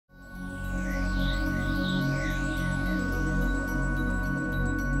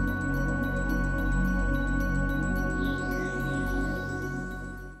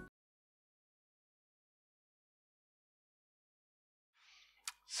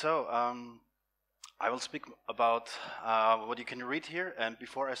I will speak about what you can read here. And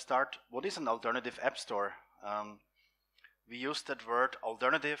before I start, what is an alternative app store? We use that word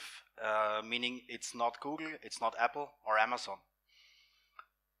alternative, meaning it's not Google, it's not Apple or Amazon.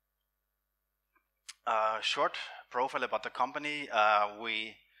 Short profile about the company.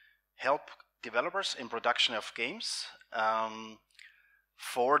 We help developers in production of games.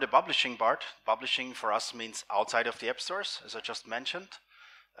 For the publishing part, publishing for us means outside of the app stores, as I just mentioned.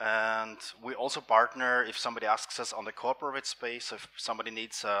 And we also partner if somebody asks us on the corporate space, if somebody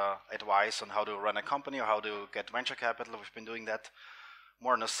needs advice on how to run a company or how to get venture capital. We've been doing that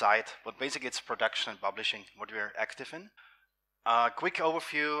more on the side, but basically it's production and publishing what we're active in. Quick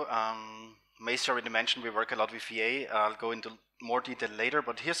overview, Macy already mentioned we work a lot with EA. I'll go into more detail later,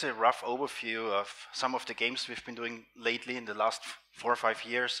 but here's a rough overview of some of the games we've been doing lately in the last 4 or 5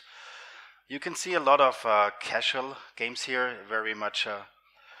 years. You can see a lot of casual games here, very much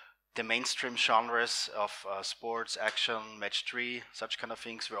the mainstream genres of sports, action, match 3, such kind of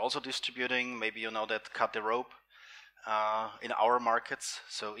things. We're also distributing, maybe you know that, Cut the Rope in our markets.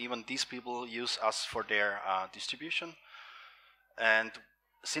 So even these people use us for their distribution. And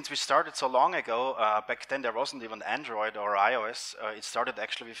since we started so long ago, back then there wasn't even Android or iOS. It started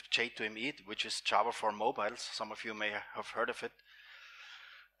actually with J2ME, which is Java for mobiles. Some of you may have heard of it.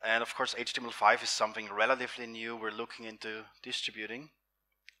 And of course HTML5 is something relatively new we're looking into distributing.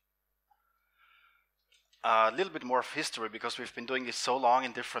 A little bit more of history, because we've been doing this so long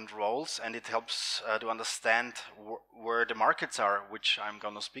in different roles, and it helps to understand where the markets are, which I'm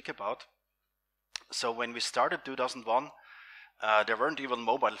going to speak about. So when we started 2001, there weren't even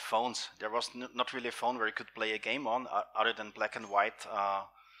mobile phones. There was not really a phone where you could play a game on, other than black and white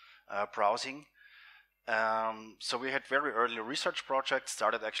browsing. So we had very early research projects,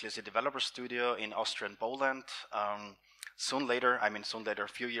 started actually as a developer studio in Austria and Poland. Soon later, a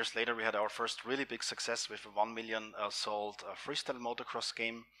few years later, we had our first really big success with a 1 million sold freestyle motocross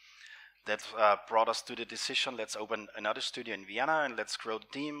game. That brought us to the decision, let's open another studio in Vienna and let's grow the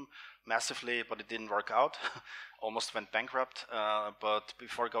team massively, but it didn't work out. Almost went bankrupt, but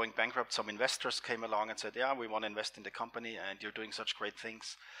before going bankrupt, some investors came along and said, yeah, we want to invest in the company and you're doing such great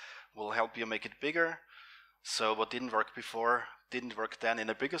things. We'll help you make it bigger. So what didn't work before, didn't work then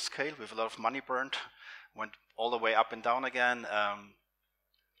in a bigger scale with a lot of money burned, went all the way up and down again.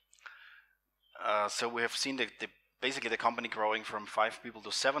 So we have seen basically the company growing from 5 people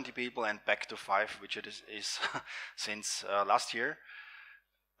to 70 people and back to 5, which it is since last year.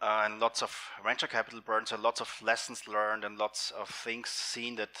 And lots of venture capital burns and lots of lessons learned and lots of things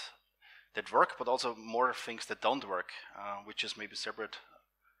seen that work, but also more things that don't work, which is maybe a separate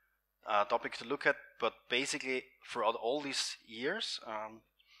topic to look at. But basically throughout all these years,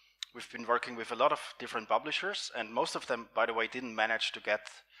 we've been working with a lot of different publishers, and most of them, by the way, didn't manage to get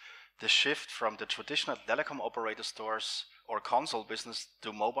the shift from the traditional telecom operator stores or console business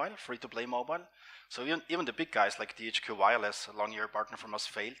to mobile, free-to-play mobile. So even the big guys like DHQ Wireless, a long-year partner from us,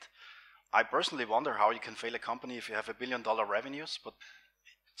 failed. I personally wonder how you can fail a company if you have $1 billion revenues, but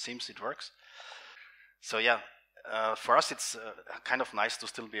it seems it works. So yeah, for us it's kind of nice to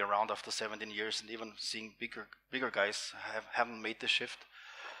still be around after 17 years, and even seeing bigger guys haven't made the shift.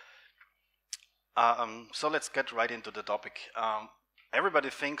 So let's get right into the topic. Everybody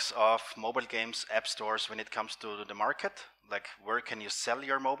thinks of mobile games, app stores when it comes to the market. Like, where can you sell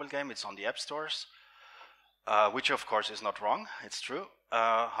your mobile game? It's on the app stores, which of course is not wrong, it's true.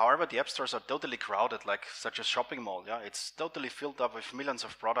 However, the app stores are totally crowded, like such a shopping mall. Yeah, it's totally filled up with millions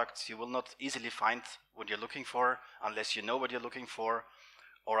of products. You will not easily find what you're looking for unless you know what you're looking for,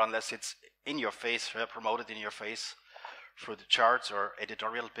 or unless it's in your face, promoted in your face through the charts or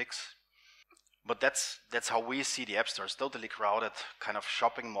editorial picks. But that's how we see the app stores, totally crowded, kind of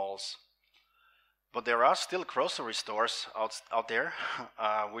shopping malls. But there are still grocery stores out there,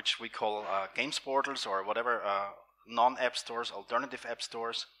 which we call games portals or whatever, non-app stores, alternative app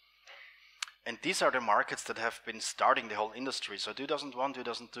stores. And these are the markets that have been starting the whole industry. So 2001,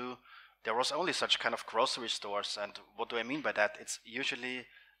 2002, there was only such kind of grocery stores. And what do I mean by that? It's usually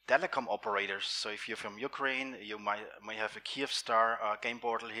telecom operators. So if you're from Ukraine, you may have a Kyivstar game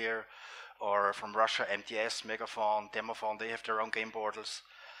portal here, or from Russia, MTS, Megaphone, Demophone, they have their own game portals.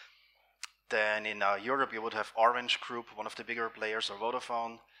 Then in Europe you would have Orange Group, one of the bigger players, or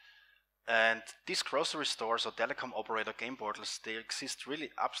Vodafone. And these grocery stores or telecom operator game portals, they exist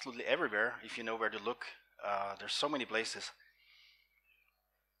really absolutely everywhere if you know where to look. There's so many places.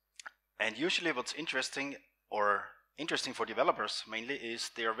 And usually what's interesting for developers mainly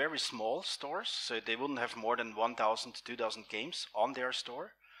is they are very small stores, so they wouldn't have more than 1,000 to 2,000 games on their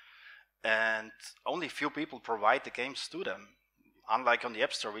store. And only few people provide the games to them. unlike on the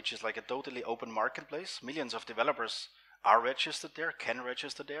App Store, which is like a totally open marketplace. Millions of developers are registered there, can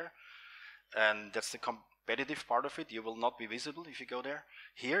register there, and that's the competitive part of it. You will not be visible if you go there.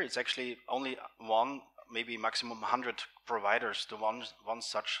 Here, it's actually only one, maybe maximum 100 providers to one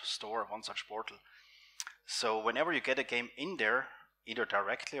such store, one such portal. So whenever you get a game in there, either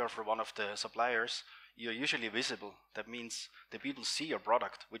directly or for one of the suppliers, you're usually visible. That means the people see your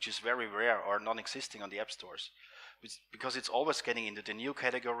product, which is very rare or non-existing on the app stores. Because it's always getting into the new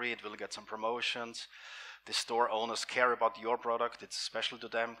category, it will get some promotions. The store owners care about your product, it's special to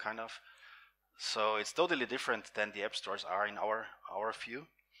them, kind of. So it's totally different than the app stores are in our view.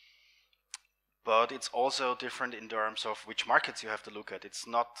 But it's also different in terms of which markets you have to look at. It's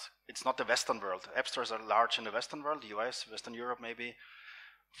not the Western world. App stores are large in the Western world, the US, Western Europe maybe,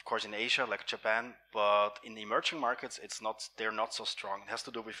 of course in Asia like Japan, but in the emerging markets they're not so strong. It has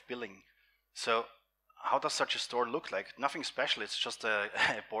to do with billing. So how does such a store look like? Nothing special. It's just a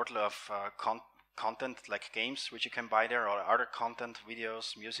portal of content like games which you can buy there, or other content,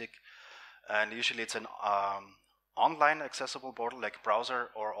 videos, music, and usually it's an online accessible portal like browser,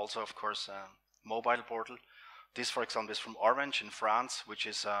 or also of course mobile portal. This, for example, is from Orange in France, which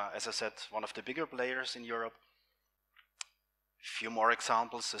is, as I said, one of the bigger players in Europe. Few more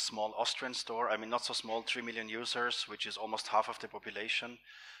examples: a small Austrian store, I mean not so small, 3 million users, which is almost half of the population.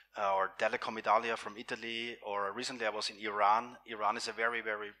 Or Telecom Italia from Italy, or recently I was in Iran. Iran is a very,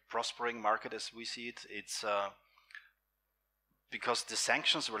 very prospering market as we see it. It's because the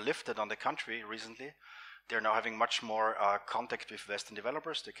sanctions were lifted on the country recently. They're now having much more contact with Western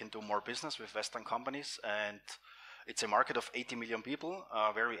developers. They can do more business with Western companies, and it's a market of 80 million people,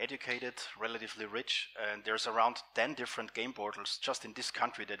 very educated, relatively rich, and there's around 10 different game portals just in this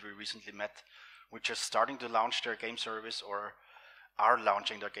country that we recently met, which are starting to launch their game service or are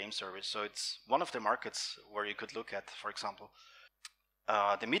launching their game service. So it's one of the markets where you could look at, for example.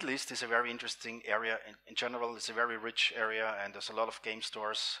 The Middle East is a very interesting area. In general, it's a very rich area, and there's a lot of game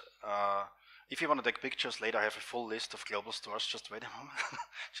stores. If you want to take pictures later, I have a full list of global stores. Just wait a moment.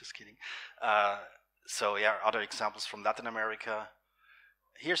 Just kidding. So yeah, other examples from Latin America.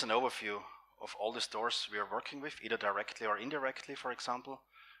 Here's an overview of all the stores we are working with, either directly or indirectly, for example.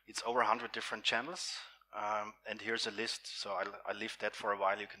 It's over 100 different channels. And here's a list, so I'll leave that for a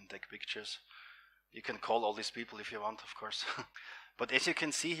while. You can take pictures. You can call all these people if you want, of course. But as you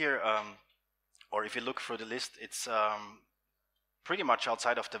can see here, or if you look through the list, it's pretty much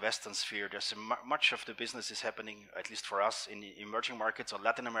outside of the Western sphere. There's much of the business is happening, at least for us, in the emerging markets, or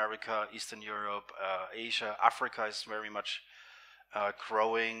Latin America, Eastern Europe, Asia. Africa is very much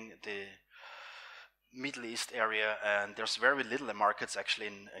growing, the Middle East area, and there's very little markets actually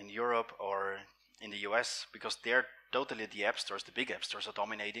in Europe or in the US, because they're totally the app stores, the big app stores are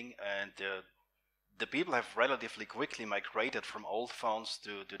dominating, and the people have relatively quickly migrated from old phones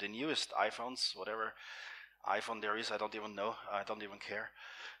to the newest iPhones, whatever iPhone there is, I don't even know, I don't even care.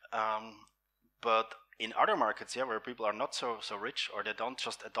 But in other markets, yeah, where people are not so rich, or they don't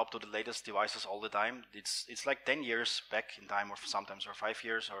just adopt to the latest devices all the time, it's like 10 years back in time, or sometimes, or 5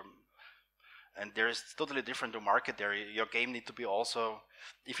 years, and there is totally different to market there. Your game need to be also,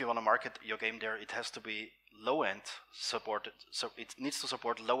 if you want to market your game there, it has to be low-end supported. So it needs to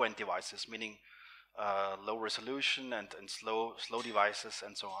support low-end devices, meaning low resolution and slow devices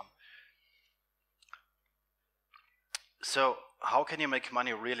and so on. So how can you make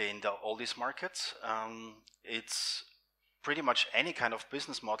money really in all these markets? It's pretty much any kind of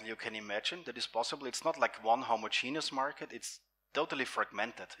business model you can imagine that is possible. It's not like one homogeneous market. It's totally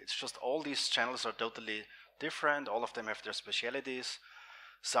fragmented. It's just all these channels are totally different. All of them have their specialities.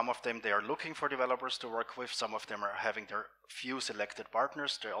 Some of them, they are looking for developers to work with. Some of them are having their few selected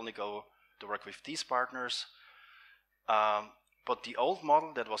partners. They only go to work with these partners. But the old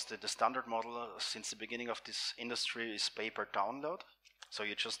model, that was the standard model since the beginning of this industry, is pay per download. So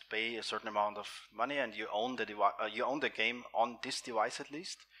you just pay a certain amount of money and you own the game on this device at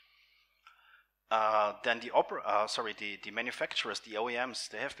least. Then the manufacturers, the OEMs,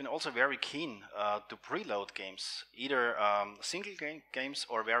 they have been also very keen to preload games, either single games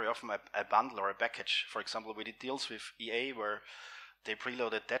or very often a bundle or a package. For example, we did deals with EA where they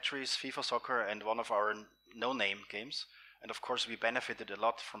preloaded Tetris, FIFA Soccer, and one of our no-name games. And of course, we benefited a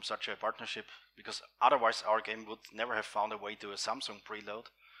lot from such a partnership, because otherwise our game would never have found a way to a Samsung preload.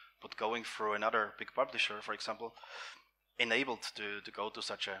 But going through another big publisher, for example, enabled to go to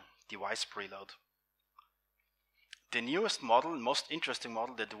such a device preload. The newest model, most interesting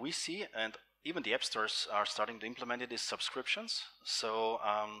model that we see, and even the app stores are starting to implement it, is subscriptions. So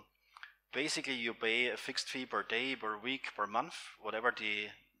basically you pay a fixed fee per day, per week, per month, whatever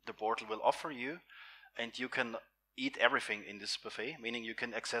the portal will offer you, and you can eat everything in this buffet, meaning you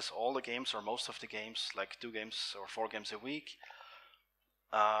can access all the games or most of the games, like 2 games or 4 games a week.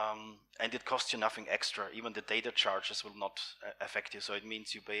 And it costs you nothing extra. Even the data charges will not affect you. So it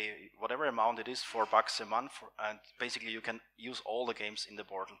means you pay whatever amount it is, $4 a month, and basically you can use all the games in the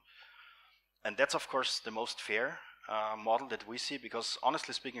portal. And that's of course the most fair model that we see, because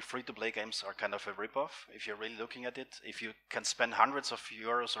honestly speaking, free-to-play games are kind of a rip-off if you're really looking at it. If you can spend hundreds of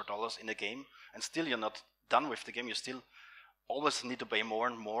euros or dollars in a game and still you're not done with the game, you still always need to pay more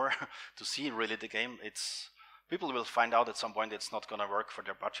and more to see really the game. People will find out at some point it's not going to work for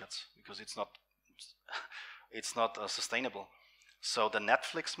their budgets, because it's not sustainable. So the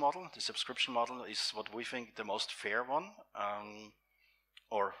Netflix model, the subscription model, is what we think the most fair one.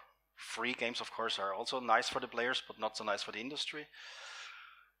 Or free games, of course, are also nice for the players, but not so nice for the industry.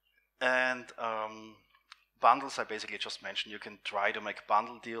 And bundles, I basically just mentioned. You can try to make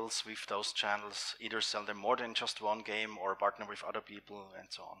bundle deals with those channels, either sell them more than just one game or partner with other people and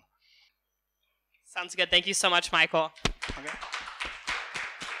so on. Sounds good. Thank you so much, Michael. Okay.